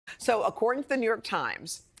So according to the New York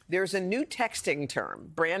Times, there's a new texting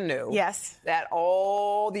term, brand new. Yes. That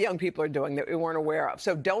all the young people are doing that we weren't aware of.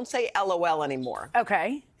 So don't say LOL anymore.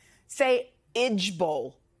 Okay. Say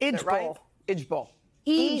IJBOL. IJBOL. Right? IJBOL.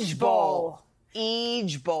 IJBOL.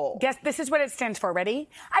 IJBOL. Guess this is what it stands for. Ready?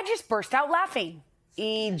 I just burst out laughing.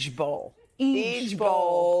 IJBOL.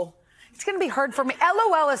 IJBOL. It's going to be hard for me.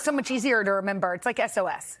 LOL is so much easier to remember. It's like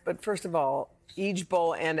SOS. But first of all,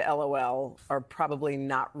 IJBOL and LOL are probably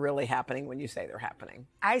not really happening when you say they're happening.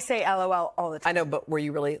 I say LOL all the time. I know, but were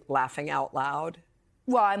you really laughing out loud?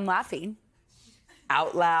 Well, I'm laughing.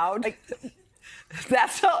 Out loud?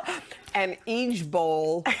 That's all. And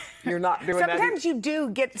IJBOL, you're not doing that. Sometimes you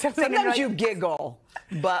do get something. Sometimes you giggle,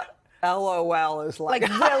 but LOL is like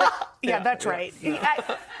really? Yeah, that's right. You're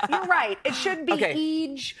right. It should be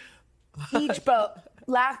IJBOL.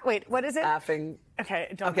 Laugh. Wait, what is it? Laughing. Okay,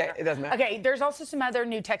 it doesn't matter. Okay, there's also some other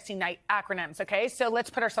new texting night acronyms, okay? So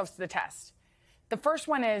let's put ourselves to the test. The first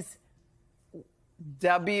one is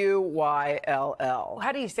WYLL.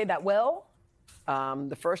 How do you say that? Will?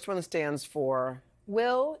 The first one stands for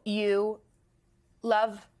Will you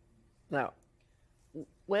love? No.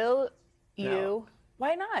 Will you? No.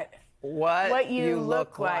 Why not? What you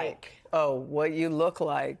look like. Oh, what you look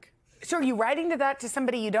like. So are you writing to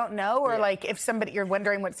somebody you don't know, or like if somebody you're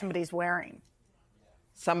wondering what somebody's wearing?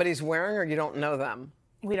 Somebody's wearing, or you don't know them?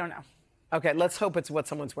 We don't know. Okay, let's hope it's what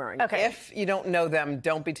someone's wearing. Okay. If you don't know them,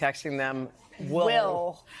 don't be texting them.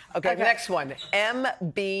 Will. Okay, next one.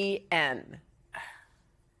 MBN.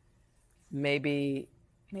 Maybe.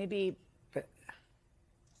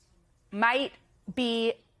 Might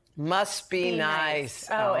be. Must be nice.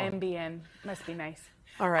 Oh, MBN. Must be nice.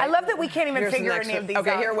 All right. I love that we can't even figure any of these out.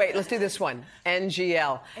 Okay, here, wait. Let's do this one.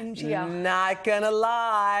 NGL. Not gonna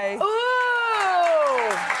lie.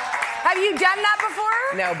 Ooh! Have you done that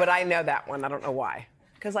before? No, but I know that one. I don't know why.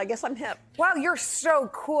 Because I guess I'm hip. Wow, you're so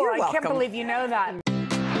cool. You're I can't welcome. believe you know that.